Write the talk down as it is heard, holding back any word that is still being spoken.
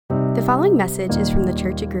The following message is from the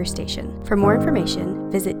Church at Greer Station. For more information,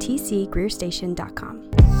 visit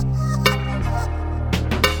tcgreerstation.com.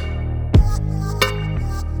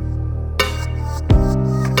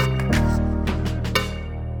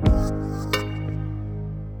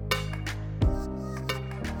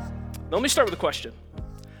 Now, let me start with a question.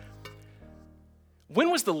 When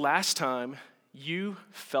was the last time you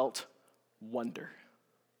felt wonder?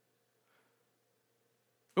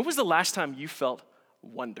 When was the last time you felt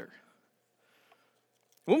wonder?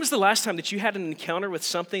 When was the last time that you had an encounter with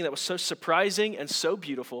something that was so surprising and so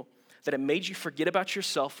beautiful that it made you forget about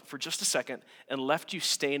yourself for just a second and left you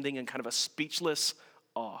standing in kind of a speechless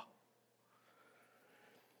awe?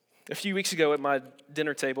 A few weeks ago at my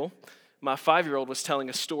dinner table, my 5-year-old was telling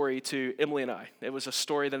a story to Emily and I. It was a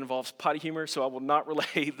story that involves potty humor, so I will not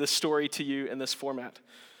relay this story to you in this format.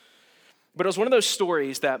 But it was one of those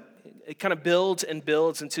stories that it kind of builds and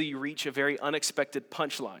builds until you reach a very unexpected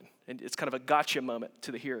punchline. And it's kind of a gotcha moment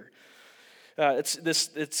to the hearer. It's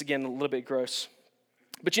again, a little bit gross.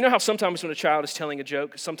 But you know how sometimes when a child is telling a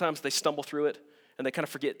joke, sometimes they stumble through it and they kind of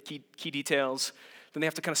forget key details. Then they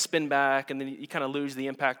have to kind of spin back and then you kind of lose the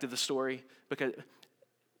impact of the story because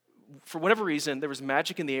for whatever reason, there was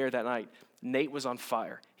magic in the air that night. Nate was on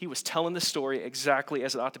fire. He was telling the story exactly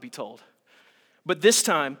as it ought to be told. But this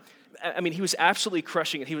time, I mean, he was absolutely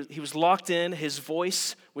crushing it. He was locked in. His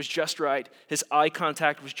voice was just right. His eye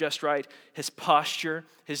contact was just right. His posture,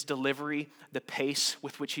 his delivery, the pace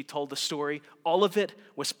with which he told the story, all of it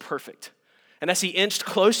was perfect. And as he inched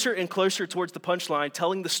closer and closer towards the punchline,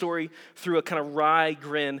 telling the story through a kind of wry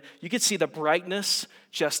grin, you could see the brightness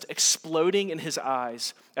just exploding in his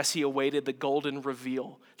eyes as he awaited the golden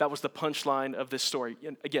reveal. That was the punchline of this story.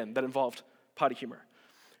 And again, that involved potty humor.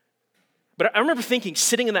 But I remember thinking,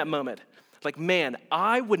 sitting in that moment, like, man,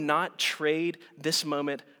 I would not trade this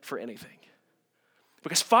moment for anything.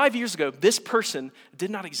 Because 5 years ago, this person did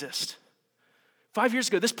not exist. 5 years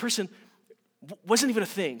ago, this person wasn't even a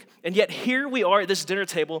thing. And yet here we are at this dinner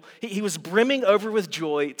table. He was brimming over with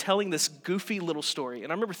joy, telling this goofy little story.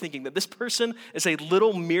 And I remember thinking that this person is a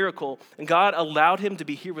little miracle, and God allowed him to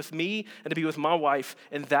be here with me and to be with my wife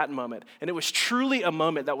in that moment. And it was truly a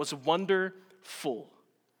moment that was wonderful,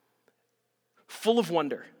 full of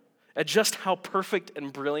wonder at just how perfect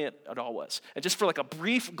and brilliant it all was. And just for like a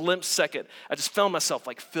brief glimpse second, I just found myself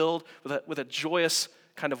like filled with a joyous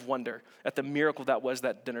kind of wonder at the miracle that was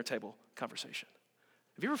that dinner table conversation.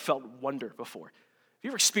 Have you ever felt wonder before? Have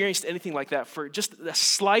you ever experienced anything like that for just a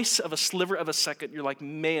slice of a sliver of a second? You're like,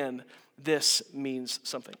 man, this means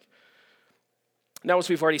something. Now, as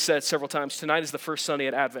we've already said several times, tonight is the first Sunday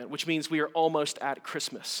at Advent, which means we are almost at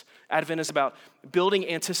Christmas. Advent is about building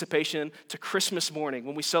anticipation to Christmas morning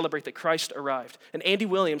when we celebrate that Christ arrived. And Andy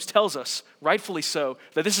Williams tells us, rightfully so,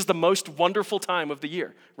 that this is the most wonderful time of the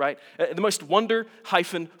year, right? The most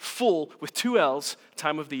wonder-full, with 2 L's,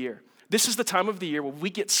 time of the year. This is the time of the year where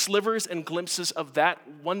we get slivers and glimpses of that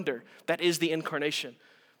wonder that is the incarnation.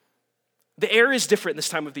 The air is different this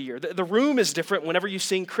time of the year. The room is different whenever you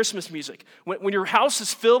sing Christmas music. When your house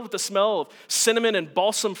is filled with the smell of cinnamon and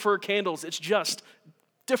balsam fir candles, it's just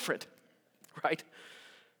different, right?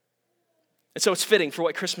 And so it's fitting for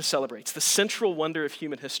what Christmas celebrates, the central wonder of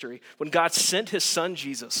human history, when God sent his son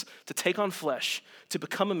Jesus to take on flesh, to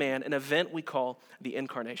become a man, an event we call the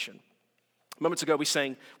incarnation. Moments ago, we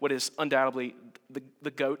sang what is undoubtedly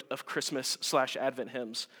the goat of Christmas/Advent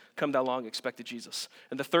hymns, Come Thou Long Expected Jesus.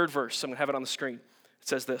 And the third verse, I'm going to have it on the screen. It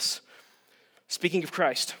says this, speaking of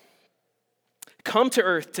Christ, come to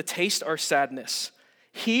earth to taste our sadness,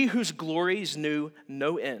 he whose glories knew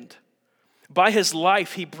no end. By his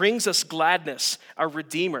life, he brings us gladness, our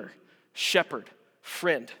Redeemer, Shepherd,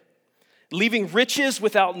 Friend. Leaving riches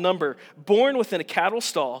without number, born within a cattle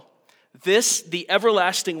stall, this, the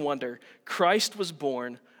everlasting wonder, Christ was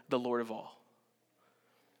born, the Lord of all.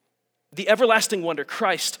 The everlasting wonder,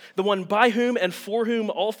 Christ, the one by whom and for whom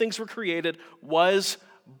all things were created, was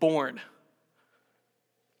born.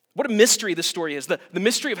 What a mystery this story is. The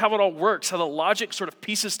mystery of how it all works, how the logic sort of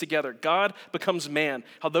pieces together. God becomes man,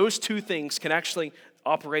 how those two things can actually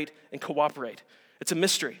operate and cooperate. It's a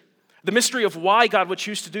mystery. The mystery of why God would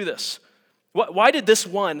choose to do this. Why did this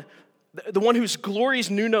one, the one whose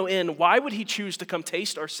glories knew no end, why would he choose to come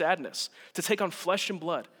taste our sadness, to take on flesh and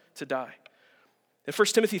blood, to die? In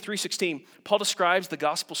 1 Timothy 3:16, Paul describes the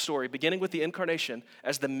gospel story, beginning with the incarnation,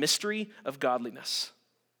 as the mystery of godliness.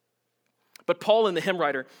 But Paul and the hymn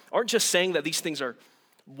writer aren't just saying that these things are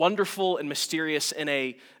wonderful and mysterious in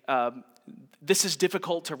a this is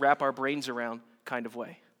difficult to wrap our brains around kind of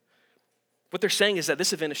way. What they're saying is that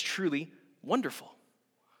this event is truly wonderful.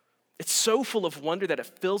 It's so full of wonder that it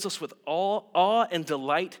fills us with awe and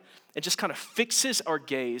delight and just kind of fixes our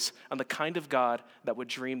gaze on the kind of God that would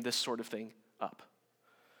dream this sort of thing up.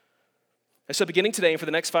 And so beginning today and for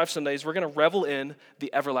the next 5 Sundays, we're going to revel in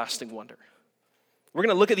the everlasting wonder. We're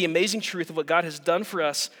going to look at the amazing truth of what God has done for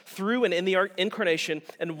us through and in the incarnation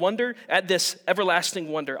and wonder at this everlasting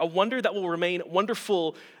wonder, a wonder that will remain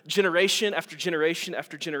wonderful generation after generation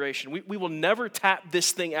after generation. We will never tap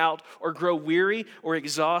this thing out or grow weary or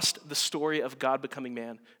exhaust the story of God becoming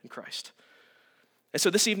man in Christ. And so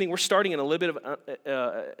this evening, we're starting in a little bit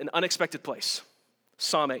of an unexpected place,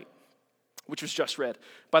 Psalm 8, which was just read.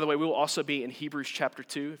 By the way, we will also be in Hebrews chapter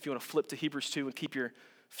 2. If you want to flip to Hebrews 2 and keep your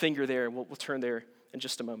finger there, we'll turn there in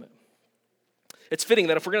just a moment. It's fitting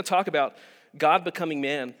that if we're going to talk about God becoming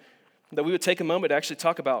man, that we would take a moment to actually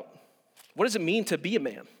talk about what does it mean to be a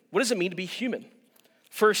man? What does it mean to be human?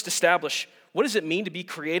 First, establish what does it mean to be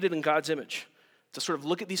created in God's image? To sort of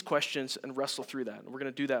look at these questions and wrestle through that. And we're going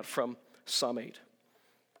to do that from Psalm 8.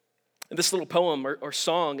 In this little poem or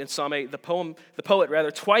song in Psalm 8, the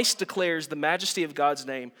poet twice declares the majesty of God's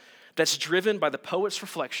name that's driven by the poet's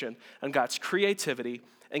reflection on God's creativity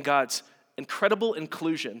and God's incredible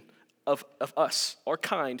inclusion of us, our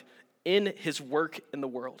kind, in his work in the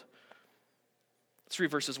world. Let's read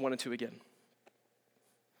verses 1 and 2 again.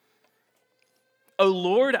 O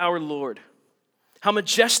Lord, our Lord, how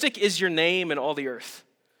majestic is your name in all the earth.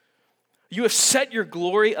 You have set your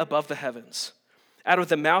glory above the heavens. Out of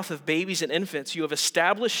the mouth of babies and infants, you have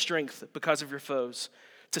established strength because of your foes,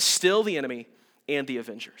 to still the enemy and the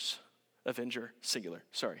avengers. Avenger, singular,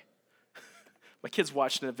 sorry. My kids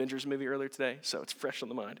watched an Avengers movie earlier today, so it's fresh on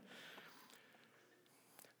the mind.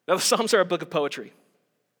 Now, the Psalms are a book of poetry.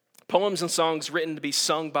 Poems and songs written to be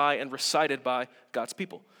sung by and recited by God's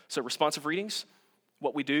people. So responsive readings,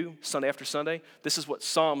 what we do Sunday after Sunday, this is what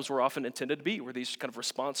Psalms were often intended to be, were these kind of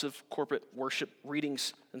responsive corporate worship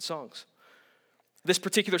readings and songs. This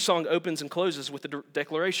particular song opens and closes with the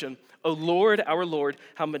declaration, O Lord, our Lord,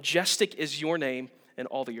 how majestic is your name in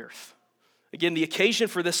all the earth. Again, the occasion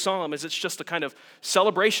for this psalm is it's just a kind of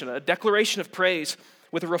celebration, a declaration of praise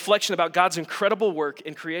with a reflection about God's incredible work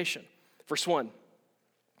in creation. Verse 1,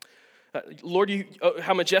 Lord,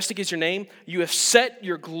 how majestic is your name. You have set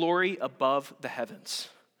your glory above the heavens.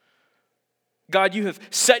 God, you have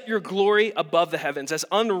set your glory above the heavens. As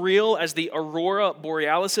unreal as the aurora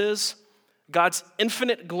borealis is, God's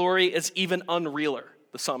infinite glory is even unrealer,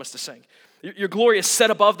 the psalmist is saying. Your glory is set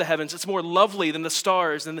above the heavens. It's more lovely than the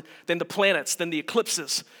stars, than the planets, than the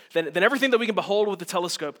eclipses, than everything that we can behold with the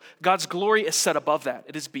telescope. God's glory is set above that.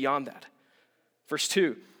 It is beyond that. Verse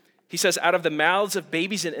 2, he says, out of the mouths of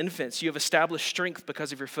babies and infants, you have established strength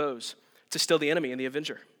because of your foes, to still the enemy and the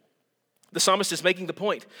avenger. The psalmist is making the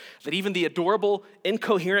point that even the adorable,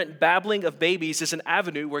 incoherent babbling of babies is an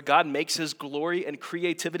avenue where God makes his glory and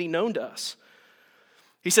creativity known to us.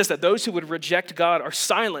 He says that those who would reject God are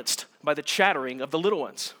silenced by the chattering of the little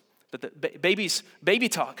ones. That the baby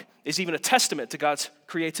talk is even a testament to God's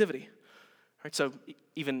creativity. Right, so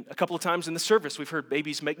even a couple of times in the service, we've heard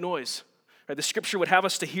babies make noise. Right, the scripture would have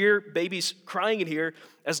us to hear babies crying in here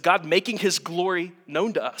as God making his glory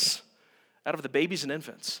known to us out of the babies and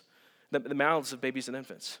infants, the mouths of babies and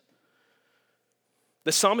infants.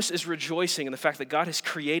 The psalmist is rejoicing in the fact that God has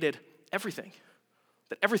created everything,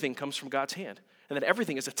 that everything comes from God's hand, and that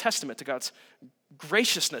everything is a testament to God's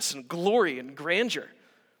graciousness and glory and grandeur.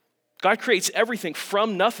 God creates everything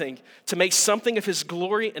from nothing to make something of his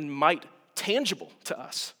glory and might tangible to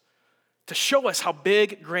us, to show us how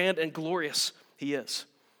big, grand, and glorious he is.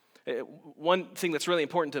 One thing that's really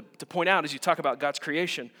important to point out as you talk about God's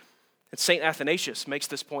creation, and St. Athanasius makes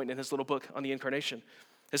this point in his little book on the incarnation,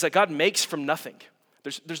 is that God makes from nothing.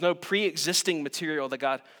 There's no pre-existing material that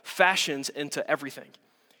God fashions into everything.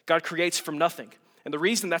 God creates from nothing. And the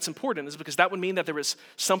reason that's important is because that would mean that there was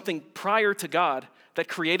something prior to God that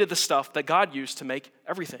created the stuff that God used to make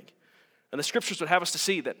everything. And the scriptures would have us to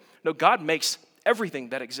see that, no, God makes everything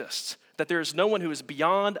that exists, that there is no one who is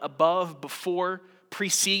beyond, above, before,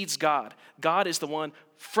 precedes God. God is the one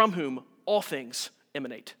from whom all things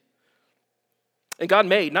emanate. And God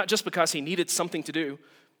made, not just because he needed something to do,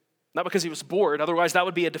 not because he was bored, otherwise that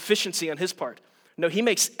would be a deficiency on his part. No, he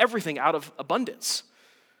makes everything out of abundance.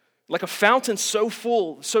 Like a fountain so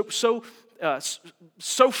full, so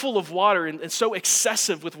full of water and so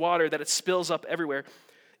excessive with water that it spills up everywhere.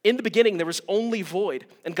 In the beginning, there was only void.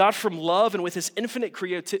 And God, from love and with his infinite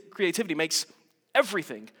creativity, makes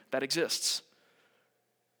everything that exists.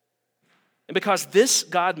 And because this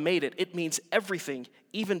God made it, it means everything,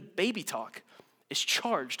 even baby talk, is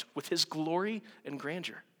charged with his glory and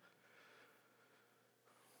grandeur.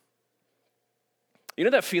 You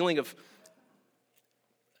know that feeling of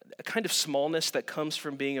a kind of smallness that comes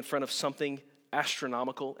from being in front of something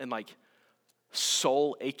astronomical and like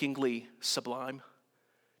soul achingly sublime?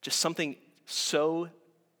 Just something so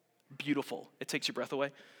beautiful, it takes your breath away.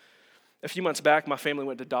 A few months back, my family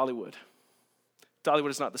went to Dollywood. Dollywood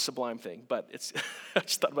is not the sublime thing, but it's, I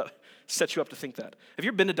just thought about it, set you up to think that. Have you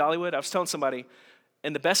ever been to Dollywood? I was telling somebody,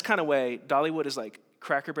 in the best kind of way, Dollywood is like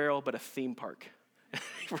Cracker Barrel, but a theme park.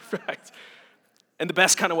 Right. In the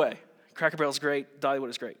best kind of way. Cracker Barrel is great,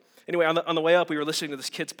 Dollywood is great. Anyway, on the way up, we were listening to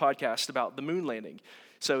this kid's podcast about the moon landing.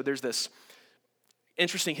 So there's this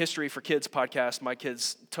interesting history for kids podcast my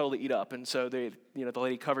kids totally eat up. And so the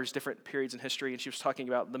lady covers different periods in history, and she was talking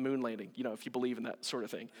about the moon landing, if you believe in that sort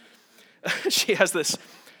of thing.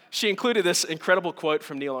 She included this incredible quote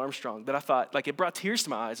from Neil Armstrong that I thought, it brought tears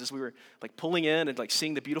to my eyes as we were pulling in and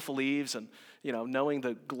seeing the beautiful leaves and, knowing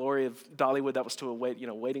the glory of Dollywood that was to await,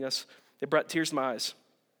 waiting us. It brought tears to my eyes.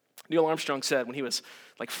 Neil Armstrong said when he was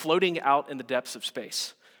floating out in the depths of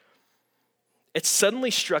space, "It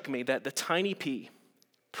suddenly struck me that the tiny pea,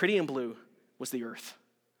 pretty and blue, was the earth.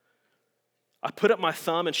 I put up my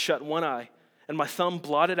thumb and shut one eye, and my thumb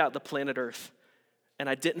blotted out the planet Earth, and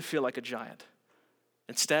I didn't feel like a giant.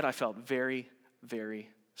 Instead, I felt very,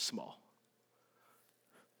 very small."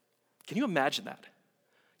 Can you imagine that? Can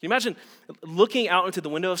you imagine looking out into the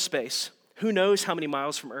window of space, who knows how many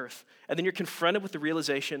miles from Earth, and then you're confronted with the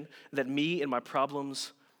realization that me and my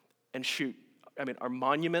problems our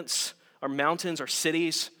monuments, our mountains, our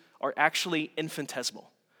cities are actually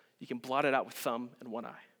infinitesimal. You can blot it out with thumb and one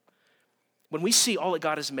eye. When we see all that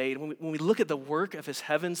God has made, when we look at the work of his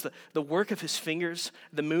heavens, the work of his fingers,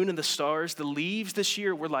 the moon and the stars, the leaves this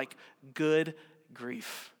year, we're like, good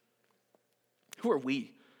grief. Who are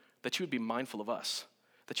we that you would be mindful of us?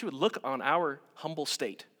 That you would look on our humble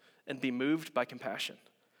state and be moved by compassion?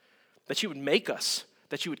 That you would make us,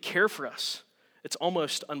 that you would care for us? It's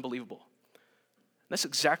almost unbelievable. And that's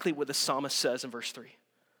exactly what the psalmist says in verse 3.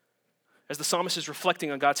 As the psalmist is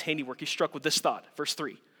reflecting on God's handiwork, he's struck with this thought, verse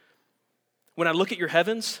 3. "When I look at your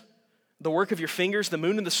heavens, the work of your fingers, the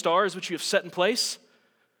moon and the stars which you have set in place,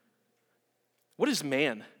 what is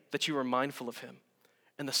man that you are mindful of him,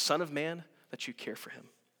 and the son of man that you care for him?"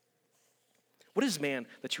 What is man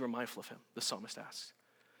that you are mindful of him? The psalmist asks.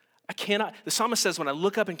 The psalmist says, when I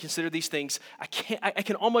look up and consider these things, I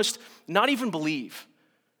can almost not even believe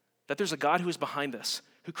that there's a God who is behind us,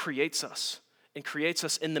 who creates us, and creates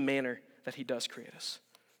us in the manner that he does create us.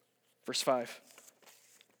 Verse 5.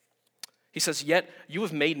 He says, "Yet you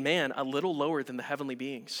have made man a little lower than the heavenly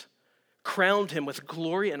beings, crowned him with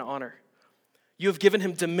glory and honor. You have given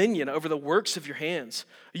him dominion over the works of your hands.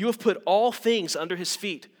 You have put all things under his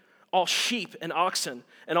feet, all sheep and oxen,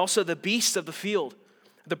 and also the beasts of the field,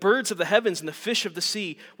 the birds of the heavens and the fish of the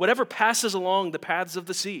sea, whatever passes along the paths of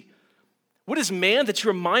the sea. What is man that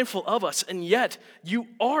you are mindful of us? And yet you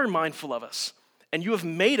are mindful of us, and you have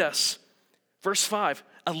made us," verse 5,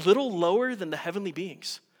 "a little lower than the heavenly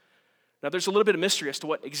beings." Now, there's a little bit of mystery as to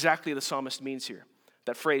what exactly the psalmist means here.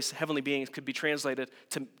 That phrase, heavenly beings, could be translated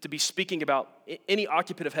to be speaking about any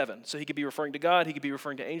occupant of heaven. So he could be referring to God, he could be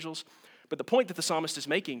referring to angels. But the point that the psalmist is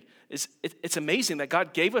making is it's amazing that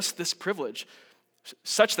God gave us this privilege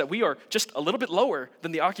such that we are just a little bit lower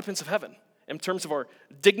than the occupants of heaven in terms of our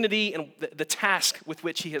dignity and the task with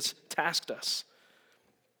which he has tasked us.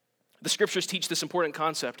 The scriptures teach this important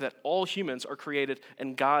concept that all humans are created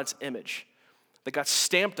in God's image. That God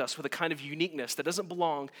stamped us with a kind of uniqueness that doesn't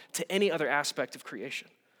belong to any other aspect of creation.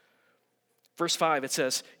 Verse 5, it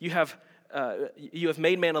says, you have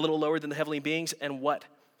made man a little lower than the heavenly beings, and what?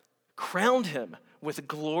 Crowned him with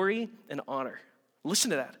glory and honor.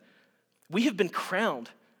 Listen to that. We have been crowned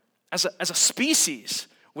as a species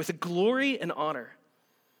with glory and honor.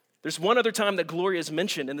 There's one other time that glory is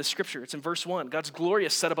mentioned in the scripture. It's in verse 1. God's glory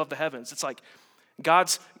is set above the heavens. It's like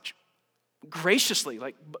God's graciously,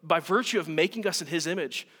 by virtue of making us in his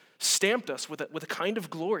image, stamped us with a kind of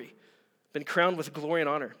glory, been crowned with glory and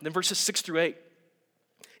honor. Then verses 6 through 8,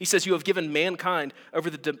 he says, "You have given mankind over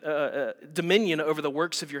the dominion over the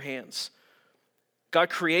works of your hands." God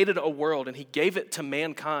created a world and he gave it to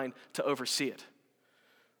mankind to oversee it.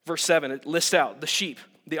 Verse 7, it lists out the sheep,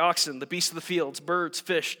 the oxen, the beasts of the fields, birds,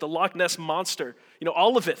 fish, the Loch Ness monster,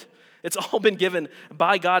 all of it. It's all been given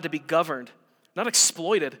by God to be governed, not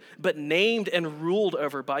exploited, but named and ruled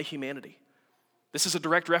over by humanity. This is a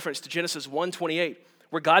direct reference to Genesis 1:28,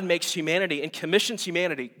 where God makes humanity and commissions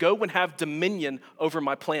humanity, go and have dominion over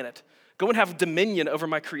my planet. Go and have dominion over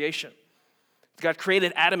my creation. God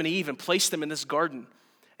created Adam and Eve and placed them in this garden.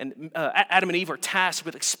 And Adam and Eve are tasked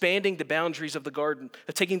with expanding the boundaries of the garden,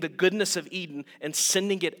 of taking the goodness of Eden and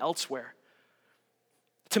sending it elsewhere.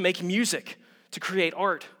 to make music, to create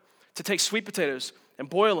art, to take sweet potatoes and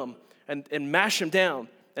boil them and mash them down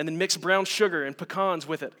and then mix brown sugar and pecans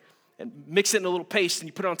with it and mix it in a little paste and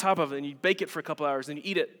you put it on top of it and you bake it for a couple hours and you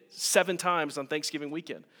eat it 7 times on Thanksgiving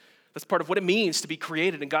weekend. That's part of what it means to be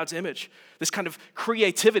created in God's image. This kind of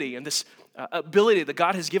creativity and this ability that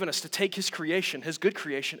God has given us to take his creation, his good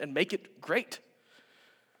creation, and make it great.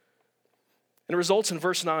 And it results in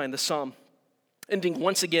verse 9, the psalm, ending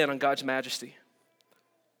once again on God's majesty.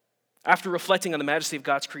 After reflecting on the majesty of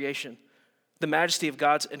God's creation, the majesty of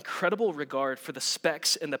God's incredible regard for the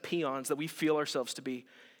specks and the peons that we feel ourselves to be,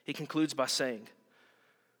 he concludes by saying,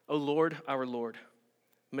 O Lord, our Lord,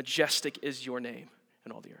 majestic is your name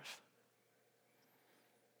in all the earth.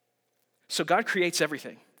 So God creates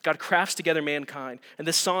everything. God crafts together mankind, and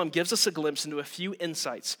this psalm gives us a glimpse into a few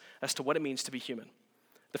insights as to what it means to be human.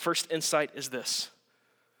 The first insight is this: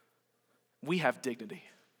 we have dignity.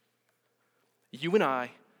 You and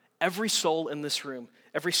I, every soul in this room,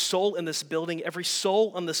 every soul in this building, every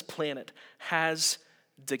soul on this planet has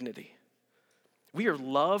dignity. We are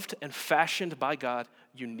loved and fashioned by God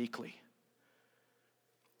uniquely.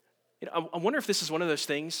 I wonder if this is one of those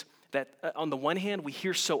things that on the one hand we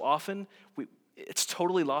hear so often, it's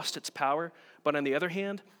totally lost its power, but on the other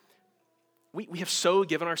hand, we have so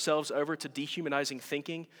given ourselves over to dehumanizing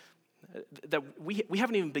thinking that we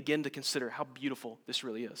haven't even begun to consider how beautiful this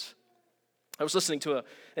really is. I was listening to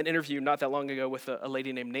an interview not that long ago with a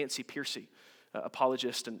lady named Nancy Pearcey,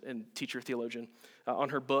 apologist and teacher theologian, on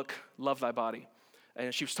her book, Love Thy Body.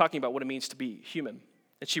 And she was talking about what it means to be human.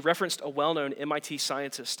 And she referenced a well-known MIT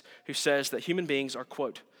scientist who says that human beings are,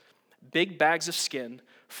 quote, big bags of skin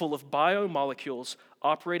full of biomolecules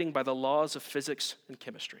operating by the laws of physics and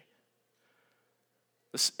chemistry.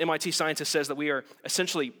 This MIT scientist says that we are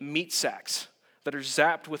essentially meat sacks that are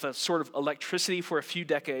zapped with a sort of electricity for a few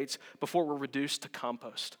decades before we're reduced to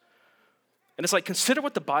compost. And it's like, consider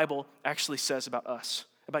what the Bible actually says about us,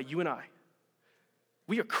 about you and I.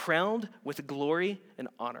 We are crowned with glory and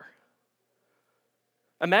honor.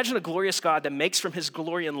 Imagine a glorious God that makes from his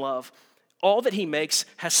glory and love. All that he makes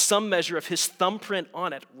has some measure of his thumbprint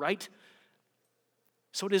on it, right?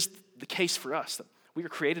 So it is the case for us that we are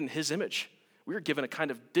created in his image. We are given a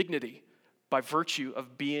kind of dignity by virtue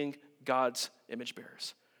of being God's image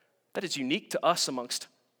bearers. That is unique to us amongst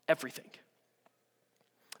everything.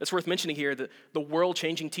 It's worth mentioning here the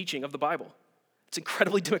world-changing teaching of the Bible. It's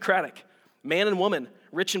incredibly democratic. Man and woman,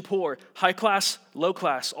 rich and poor, high class, low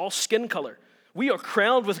class, all skin color. We are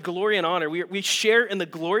crowned with glory and honor. We share in the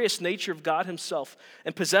glorious nature of God himself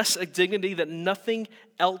and possess a dignity that nothing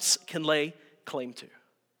else can lay claim to.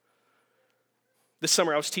 This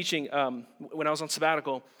summer I was teaching, when I was on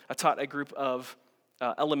sabbatical, I taught a group of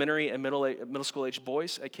elementary and middle school age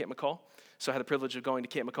boys at Camp McCall. So I had the privilege of going to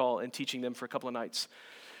Camp McCall and teaching them for a couple of nights.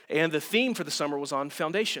 And the theme for the summer was on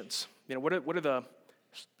foundations. You know, what are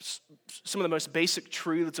some of the most basic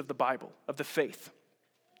truths of the Bible, of the faith?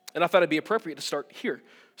 And I thought it'd be appropriate to start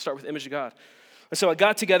with image of God. And so I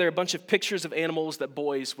got together a bunch of pictures of animals that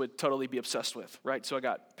boys would totally be obsessed with, right? So I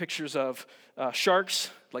got pictures of sharks,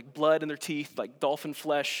 like blood in their teeth, like dolphin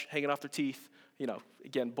flesh hanging off their teeth. You know,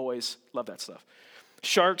 again, boys love that stuff.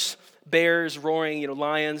 Sharks, bears, roaring,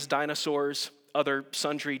 lions, dinosaurs, other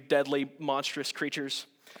sundry deadly, monstrous creatures.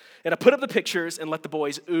 And I put up the pictures and let the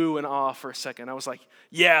boys ooh and ah for a second. I was like,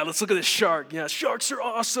 yeah, let's look at this shark. Yeah, sharks are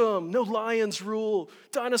awesome. No lions rule.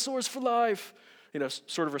 Dinosaurs for life.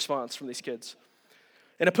 Sort of response from these kids.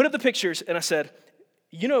 And I put up the pictures and I said,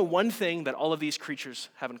 one thing that all of these creatures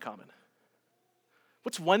have in common?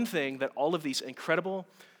 What's one thing that all of these incredible,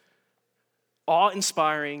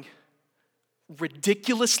 awe-inspiring,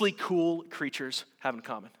 ridiculously cool creatures have in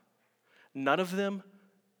common? None of them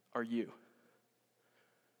are you.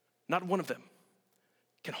 Not one of them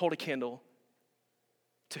can hold a candle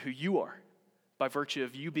to who you are by virtue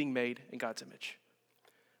of you being made in God's image.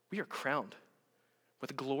 We are crowned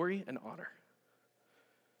with glory and honor.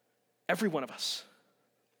 Every one of us.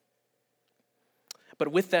 But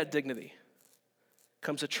with that dignity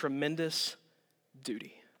comes a tremendous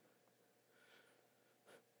duty.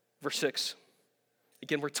 Verse 6,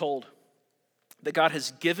 again, we're told that God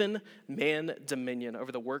has given man dominion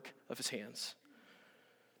over the work of his hands.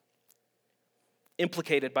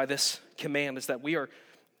 Implicated by this command is that we are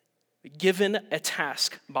given a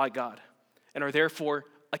task by God and are therefore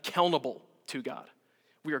accountable to God.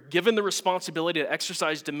 We are given the responsibility to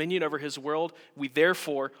exercise dominion over his world. We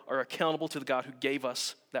therefore are accountable to the God who gave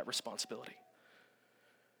us that responsibility.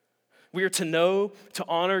 We are to know, to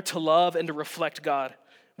honor, to love, and to reflect God.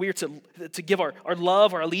 We are to give our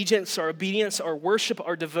love, our allegiance, our obedience, our worship,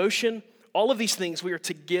 our devotion, All of these things we are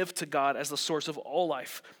to give to God as the source of all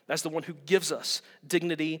life, as the one who gives us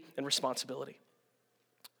dignity and responsibility.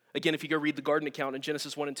 Again, if you go read the garden account in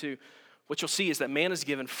Genesis 1 and 2, what you'll see is that man is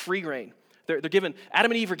given free reign.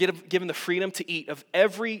 Adam and Eve are given the freedom to eat of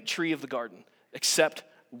every tree of the garden except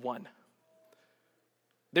one.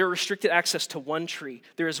 They're restricted access to one tree.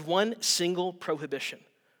 There is one single prohibition.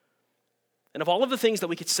 And of all of the things that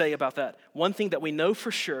we could say about that, one thing that we know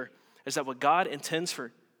for sure is that what God intends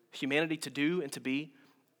for humanity to do and to be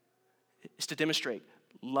is to demonstrate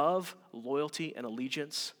love, loyalty, and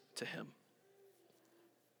allegiance to him.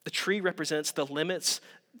 The tree represents the limits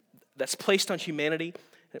that's placed on humanity.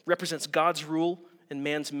 It represents God's rule in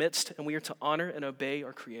man's midst, and we are to honor and obey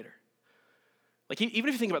our Creator. Like, even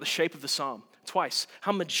if you think about the shape of the psalm, twice,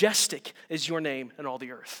 how majestic is your name in all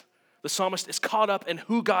the earth. The psalmist is caught up in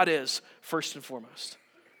who God is, first and foremost.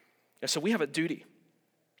 And so we have a duty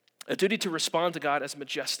to respond to God as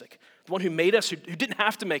majestic, the one who made us, who didn't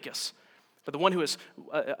have to make us, but the one who is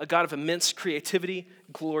a God of immense creativity,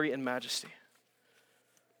 glory, and majesty.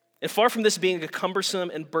 And far from this being a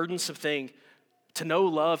cumbersome and burdensome thing, to know,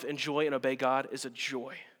 love, enjoy, and obey God is a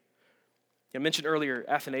joy. I mentioned earlier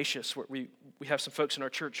Athanasius, where we have some folks in our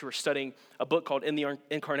church who are studying a book called In the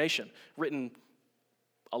Incarnation, written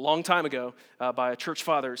a long time ago by a church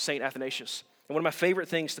father, St. Athanasius. And one of my favorite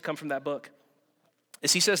things to come from that book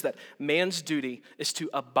is he says that man's duty is to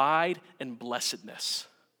abide in blessedness.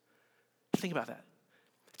 Think about that.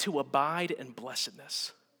 To abide in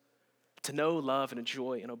blessedness. To know, love, and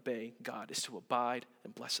enjoy, and obey God is to abide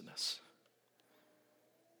in blessedness.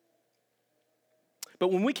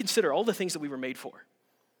 But when we consider all the things that we were made for,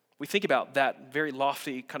 we think about that very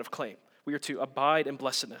lofty kind of claim. We are to abide in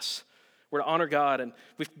blessedness. We're to honor God, and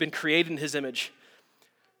we've been created in his image.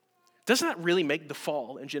 Doesn't that really make the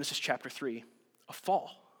fall in Genesis chapter 3 a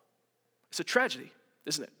fall? It's a tragedy,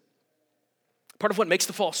 isn't it? Part of what makes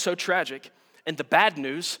the fall so tragic and the bad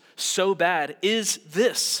news so bad is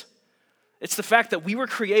this. It's the fact that we were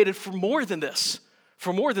created for more than this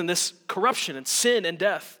corruption and sin and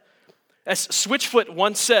death. As Switchfoot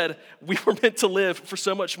once said, we were meant to live for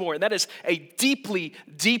so much more. And that is a deeply,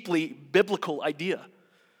 deeply biblical idea.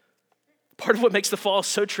 Part of what makes the fall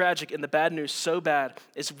so tragic and the bad news so bad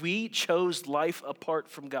is we chose life apart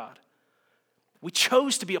from God. We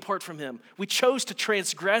chose to be apart from him. We chose to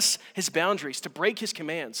transgress his boundaries, to break his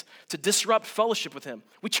commands, to disrupt fellowship with him.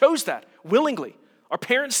 We chose that willingly. Our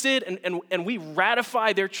parents did, and we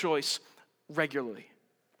ratify their choice regularly.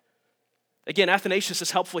 Again, Athanasius is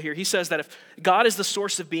helpful here. He says that if God is the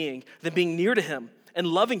source of being, then being near to him and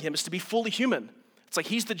loving him is to be fully human. It's like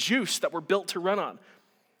he's the juice that we're built to run on.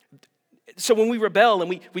 So when we rebel and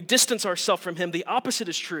we distance ourselves from him, the opposite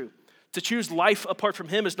is true. To choose life apart from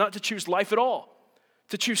him is not to choose life at all.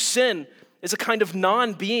 To choose sin is a kind of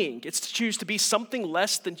non-being. It's to choose to be something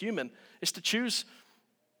less than human. It's to choose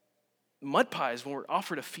mud pies when we're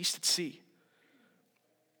offered a feast at sea.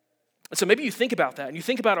 And so maybe you think about that, and you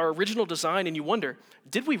think about our original design, and you wonder,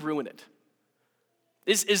 did we ruin it?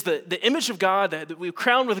 Is the image of God that we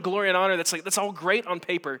crown with glory and honor, that's all great on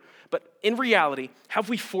paper, but in reality, have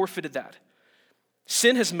we forfeited that?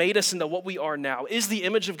 Sin has made us into what we are now. Is the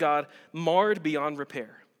image of God marred beyond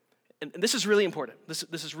repair? And this is really important. This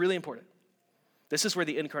is really important. This is where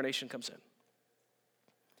the incarnation comes in.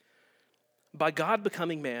 By God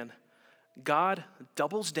becoming man, God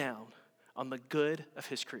doubles down on the good of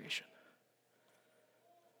his creation.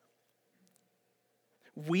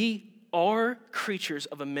 We are creatures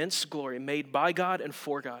of immense glory made by God and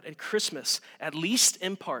for God. And Christmas, at least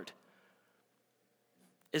in part,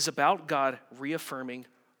 is about God reaffirming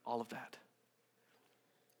all of that.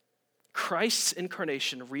 Christ's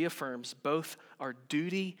incarnation reaffirms both our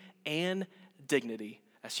duty and dignity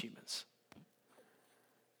as humans.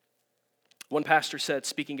 One pastor said,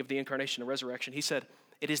 speaking of the incarnation and resurrection, he said,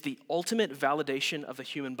 "It is the ultimate validation of the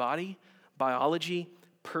human body, biology,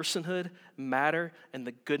 personhood, matter, and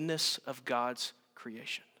the goodness of God's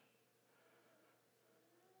creation."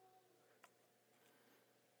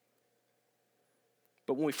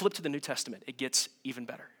 But when we flip to the New Testament, it gets even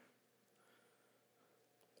better.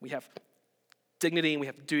 We have dignity and we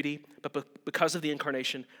have duty, but because of the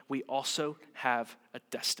incarnation, we also have a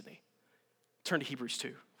destiny. Turn to Hebrews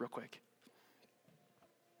 2 real quick.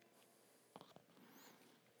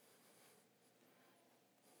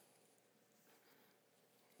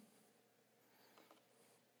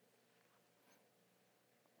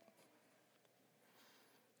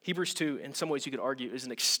 Hebrews 2, in some ways you could argue, is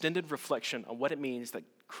an extended reflection on what it means that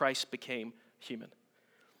Christ became human.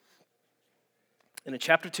 And in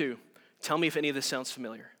chapter 2, tell me if any of this sounds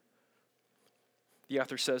familiar. The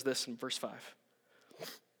author says this in verse 5.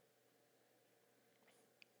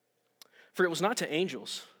 For it was not to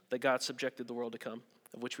angels that God subjected the world to come,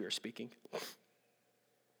 of which we are speaking.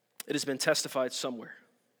 It has been testified somewhere.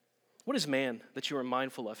 What is man that you are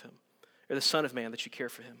mindful of him, or the Son of Man that you care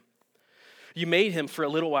for him? You made him for a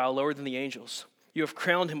little while lower than the angels. You have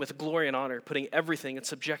crowned him with glory and honor, putting everything in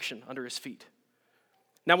subjection under his feet.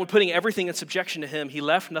 Now, when putting everything in subjection to him, he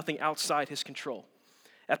left nothing outside his control.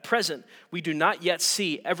 At present, we do not yet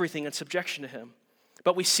see everything in subjection to him,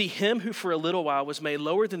 but we see him who for a little while was made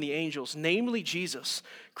lower than the angels, namely Jesus,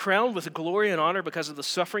 crowned with glory and honor because of the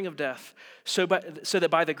suffering of death, so that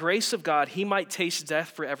by the grace of God he might taste death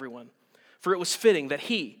for everyone. For it was fitting that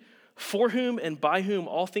he, for whom and by whom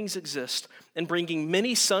all things exist, and bringing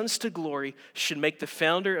many sons to glory, should make the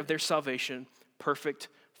founder of their salvation perfect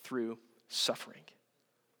through suffering.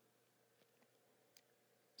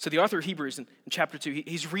 So the author of Hebrews in chapter 2,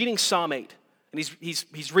 he's reading Psalm 8, and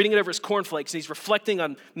he's reading it over his cornflakes, and he's reflecting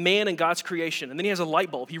on man and God's creation, and then he has a light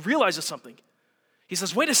bulb. He realizes something. He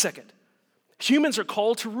says, wait a second. Humans are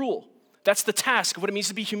called to rule. That's the task of what it means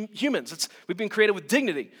to be humans. We've been created with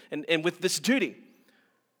dignity and with this duty.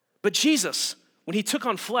 But Jesus, when he took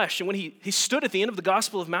on flesh and when he stood at the end of the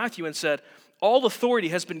Gospel of Matthew and said, all authority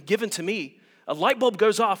has been given to me, a light bulb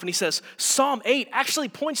goes off and he says, Psalm 8 actually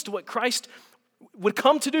points to what Christ would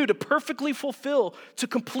come to do to perfectly fulfill, to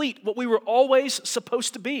complete what we were always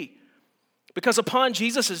supposed to be. Because upon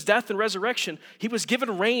Jesus' death and resurrection, he was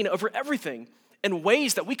given reign over everything in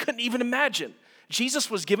ways that we couldn't even imagine. Jesus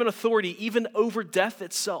was given authority even over death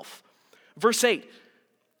itself. Verse 8,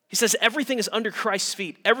 he says, everything is under Christ's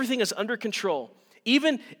feet. Everything is under control.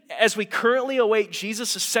 Even as we currently await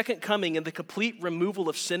Jesus' second coming and the complete removal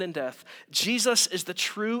of sin and death, Jesus is the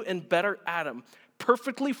true and better Adam,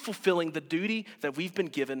 perfectly fulfilling the duty that we've been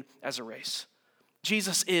given as a race.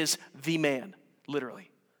 Jesus is the man,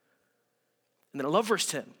 literally. And then I love verse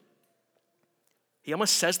 10. He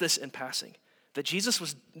almost says this in passing, that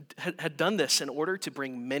Jesus had done this in order to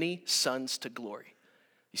bring many sons to glory.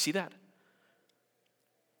 You see that?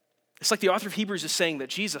 It's like the author of Hebrews is saying that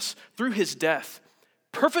Jesus, through his death,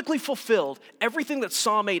 perfectly fulfilled everything that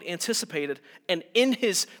Psalm 8 anticipated, and in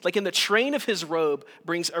the train of his robe,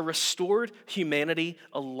 brings a restored humanity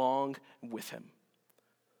along with him.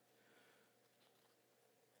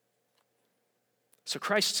 So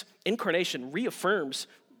Christ's incarnation reaffirms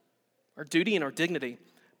our duty and our dignity,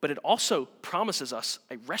 but it also promises us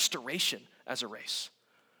a restoration as a race.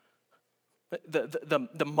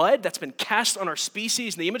 The mud that's been cast on our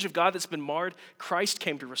species and the image of God that's been marred, Christ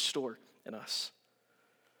came to restore in us.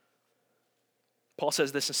 Paul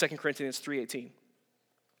says this in 2 Corinthians 3:18.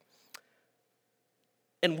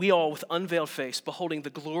 And we all, with unveiled face, beholding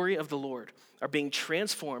the glory of the Lord, are being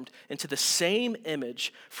transformed into the same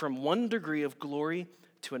image from one degree of glory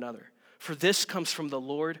to another. For this comes from the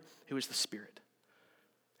Lord, who is the Spirit.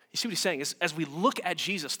 You see what he's saying is, as we look at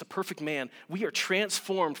Jesus, the perfect man, we are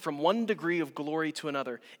transformed from one degree of glory to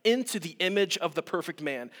another into the image of the perfect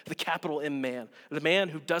man, the capital M man, the man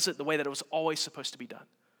who does it the way that it was always supposed to be done.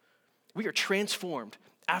 We are transformed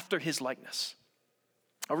after his likeness.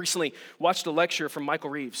 I recently watched a lecture from Michael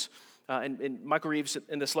Reeves, and Michael Reeves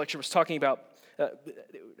in this lecture was talking about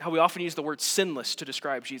how we often use the word sinless to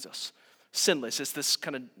describe Jesus. Sinless is this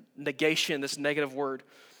kind of negation, this negative word.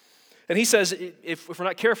 And he says if we're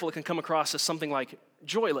not careful, it can come across as something like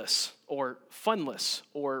joyless or funless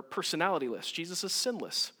or personalityless. Jesus is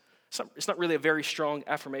sinless. It's not really a very strong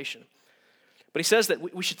affirmation. But he says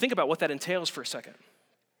that we should think about what that entails for a second.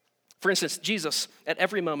 For instance, Jesus, at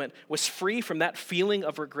every moment, was free from that feeling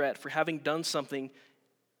of regret for having done something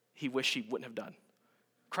he wished he wouldn't have done.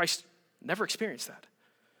 Christ never experienced that.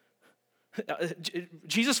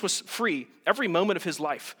 Jesus was free every moment of his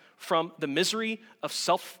life from the misery of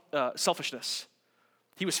selfishness.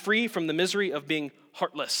 He was free from the misery of being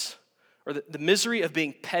heartless or the misery of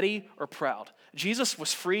being petty or proud. Jesus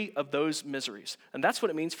was free of those miseries. And that's what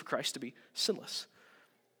it means for Christ to be sinless.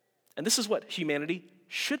 And this is what humanity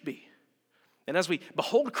should be. And as we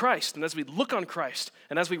behold Christ, and as we look on Christ,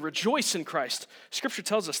 and as we rejoice in Christ, Scripture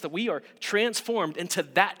tells us that we are transformed into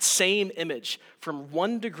that same image from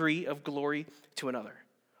one degree of glory to another.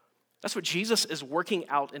 That's what Jesus is working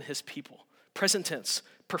out in his people. Present tense,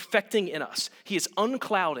 perfecting in us. He is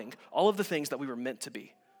unclouding all of the things that we were meant to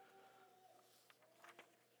be.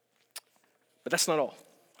 But that's not all.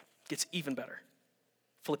 It gets even better.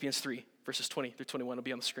 Philippians 3, verses 20 through 21 will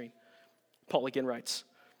be on the screen. Paul again writes,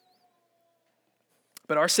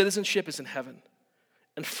 but our citizenship is in heaven,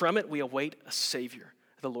 and from it we await a Savior,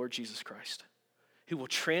 the Lord Jesus Christ, who will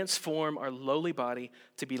transform our lowly body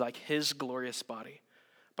to be like his glorious body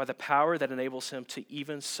by the power that enables him to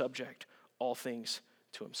even subject all things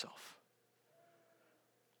to himself.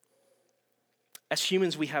 as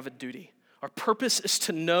humans, we have a duty. Our purpose is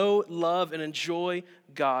to know, love, and enjoy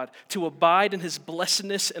God, to abide in his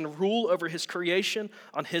blessedness and rule over his creation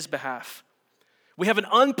on his behalf. We have an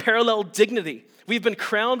unparalleled dignity. We've been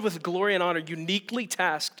crowned with glory and honor, uniquely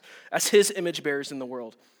tasked as his image bearers in the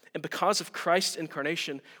world. And because of Christ's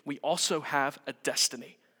incarnation, we also have a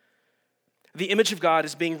destiny. The image of God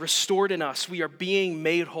is being restored in us. We are being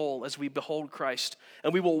made whole as we behold Christ.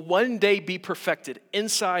 And we will one day be perfected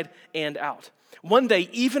inside and out. One day,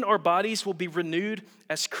 even our bodies will be renewed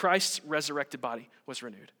as Christ's resurrected body was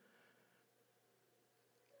renewed.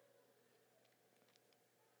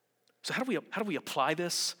 So how do we apply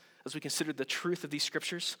this as we consider the truth of these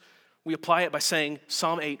scriptures? We apply it by saying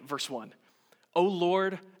Psalm 8, verse 1. O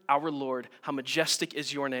Lord, our Lord, how majestic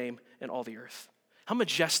is your name in all the earth. How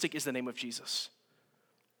majestic is the name of Jesus.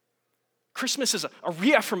 Christmas is a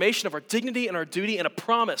reaffirmation of our dignity and our duty and a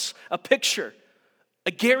promise, a picture,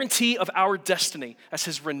 a guarantee of our destiny as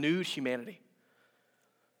his renewed humanity.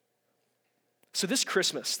 So this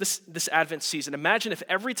Christmas, this Advent season, imagine if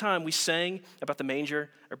every time we sang about the manger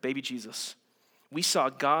or baby Jesus, we saw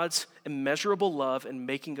God's immeasurable love in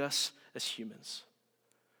making us as humans.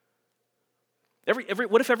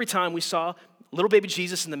 What if every time we saw little baby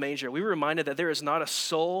Jesus in the manger, we were reminded that there is not a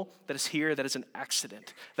soul that is here that is an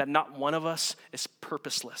accident, that not one of us is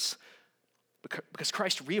purposeless, because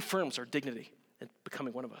Christ reaffirms our dignity in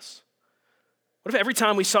becoming one of us. What if every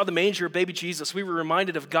time we saw the manger of baby Jesus, we were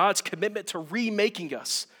reminded of God's commitment to remaking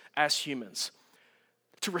us as humans,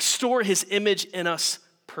 to restore his image in us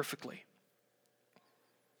perfectly?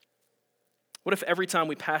 What if every time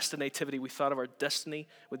we passed the nativity, we thought of our destiny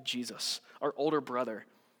with Jesus, our older brother,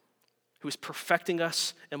 who is perfecting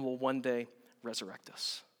us and will one day resurrect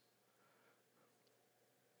us?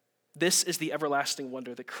 This is the everlasting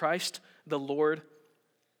wonder, that Christ, the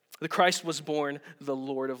Christ was born, the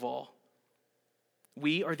Lord of all.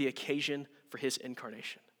 We are the occasion for his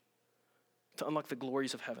incarnation, to unlock the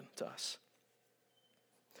glories of heaven to us.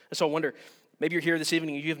 And so I wonder, maybe you're here this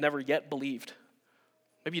evening and you have never yet believed.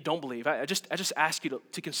 Maybe you don't believe. I just ask you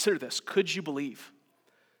to consider this. Could you believe?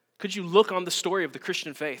 Could you look on the story of the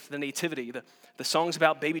Christian faith, the nativity, the songs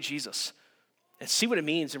about baby Jesus, and see what it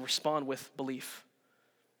means and respond with belief?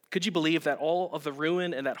 Could you believe that all of the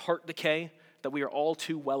ruin and that heart decay that we are all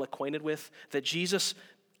too well acquainted with, that Jesus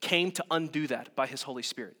came to undo that by his Holy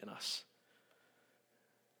Spirit in us?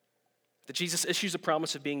 That Jesus issues a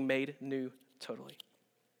promise of being made new totally.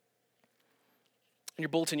 In your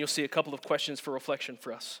bulletin, you'll see a couple of questions for reflection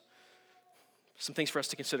for us. Some things for us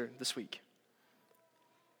to consider this week.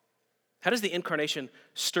 How does the incarnation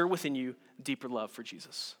stir within you deeper love for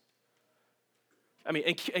Jesus? I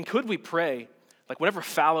mean, and could we pray, like whenever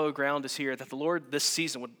fallow ground is here, that the Lord this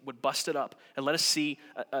season would bust it up and let us see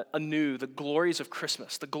anew the glories of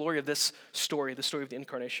Christmas, the glory of this story, the story of the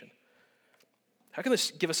incarnation? How can this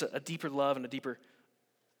give us a deeper love and a deeper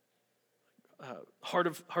heart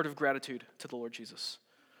of gratitude to the Lord Jesus?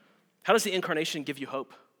 How does the incarnation give you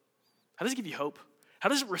hope? How does it give you hope? How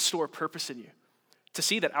does it restore purpose in you to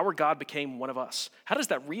see that our God became one of us? How does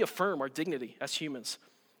that reaffirm our dignity as humans?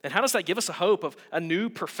 And how does that give us a hope of a new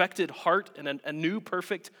perfected heart and a new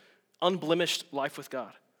perfect, unblemished life with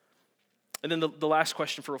God? And then the last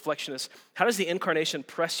question for reflection is, how does the incarnation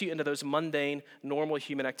press you into those mundane, normal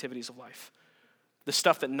human activities of life? The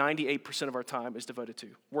stuff that 98% of our time is devoted to: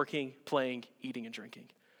 working, playing, eating, and drinking.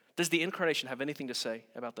 Does the incarnation have anything to say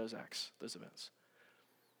about those acts, those events?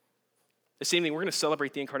 This evening, we're going to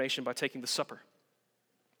celebrate the incarnation by taking the supper.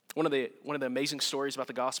 One of the amazing stories about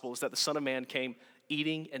the gospel is that the Son of Man came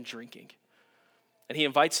eating and drinking. And he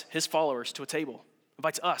invites his followers to a table,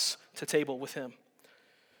 invites us to table with him.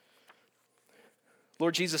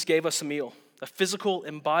 Lord Jesus gave us a meal, a physical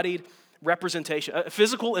embodied representation, a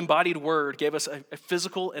physical embodied word gave us a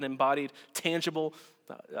physical and embodied tangible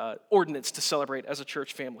ordinance to celebrate as a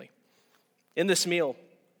church family. In this meal,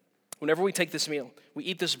 whenever we take this meal, we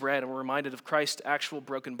eat this bread and we're reminded of Christ's actual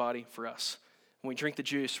broken body for us. When we drink the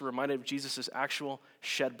juice, we're reminded of Jesus' actual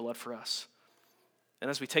shed blood for us. And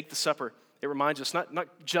as we take the supper, it reminds us not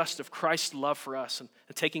just of Christ's love for us and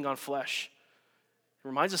taking on flesh. It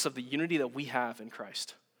reminds us of the unity that we have in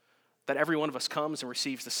Christ. That every one of us comes and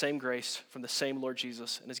receives the same grace from the same Lord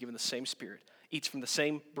Jesus and is given the same Spirit, eats from the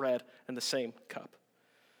same bread and the same cup.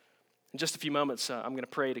 In just a few moments, I'm going to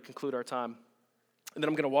pray to conclude our time. And then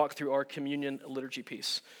I'm going to walk through our communion liturgy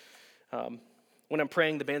piece. When I'm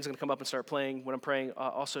praying, the band's going to come up and start playing. When I'm praying,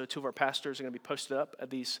 also two of our pastors are going to be posted up at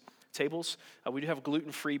these tables. We do have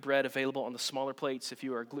gluten-free bread available on the smaller plates. If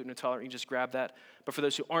you are gluten intolerant, you can just grab that. But for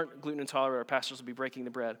those who aren't gluten intolerant, our pastors will be breaking the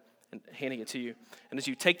bread and handing it to you. And as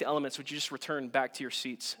you take the elements, would you just return back to your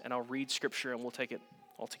seats, and I'll read Scripture, and we'll take it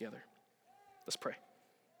all together. Let's pray.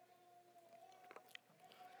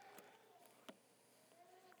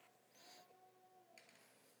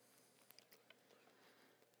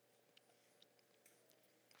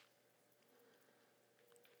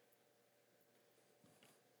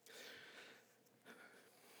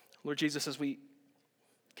 Lord Jesus, as we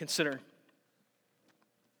consider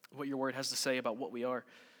what your word has to say about what we are,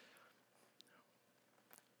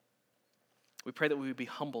 we pray that we would be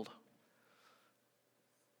humbled.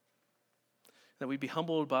 That we'd be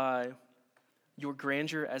humbled by your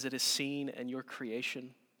grandeur as it is seen in your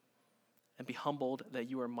creation, and be humbled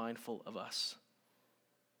that you are mindful of us.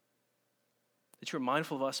 That you are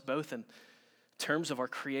mindful of us both in terms of our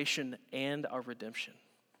creation and our redemption.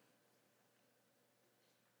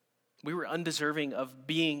 We were undeserving of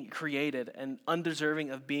being created and undeserving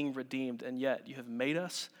of being redeemed, and yet you have made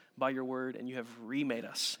us by your word, and you have remade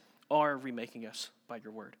us, are remaking us by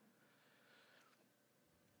your word.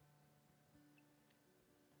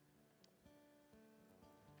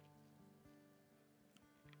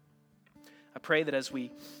 I pray that as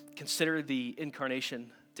we consider the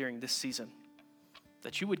incarnation during this season,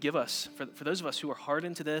 that you would give us, for those of us who are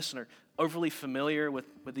hardened to this and are overly familiar with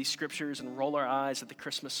these scriptures and roll our eyes at the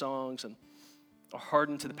Christmas songs and are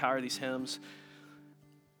hardened to the power of these hymns,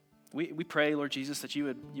 we pray, Lord Jesus, that you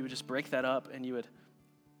would just break that up, and you would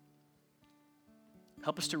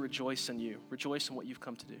help us to rejoice in you, rejoice in what you've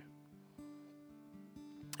come to do.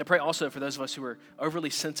 I pray also for those of us who are overly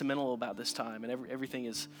sentimental about this time, and everything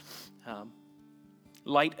is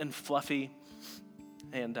light and fluffy,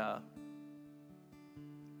 and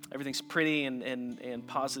everything's pretty and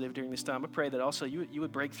positive during this time. I pray that also you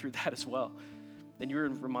would break through that as well. And you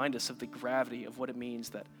would remind us of the gravity of what it means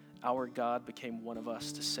that our God became one of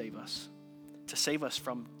us to save us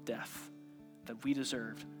from death that we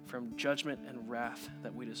deserved, from judgment and wrath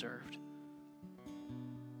that we deserved.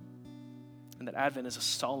 And that Advent is a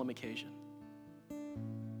solemn occasion.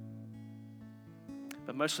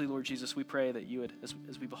 But mostly, Lord Jesus, we pray that you would,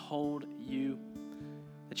 as we behold you,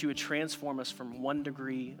 that you would transform us from one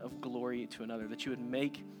degree of glory to another, that you would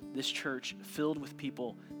make this church filled with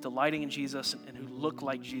people delighting in Jesus and who look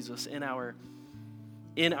like Jesus in our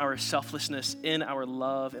selflessness, in our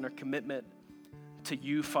love, in our commitment to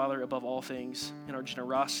you, Father, above all things, in our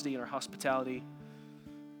generosity and our hospitality,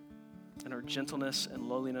 and our gentleness and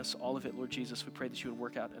lowliness, all of it, Lord Jesus, we pray that you would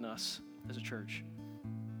work out in us as a church.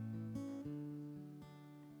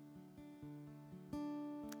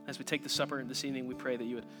 As we take the supper this evening, we pray that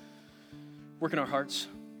you would work in our hearts,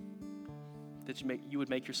 that you would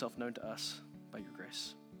make yourself known to us by your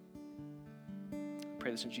grace. I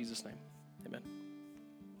pray this in Jesus' name.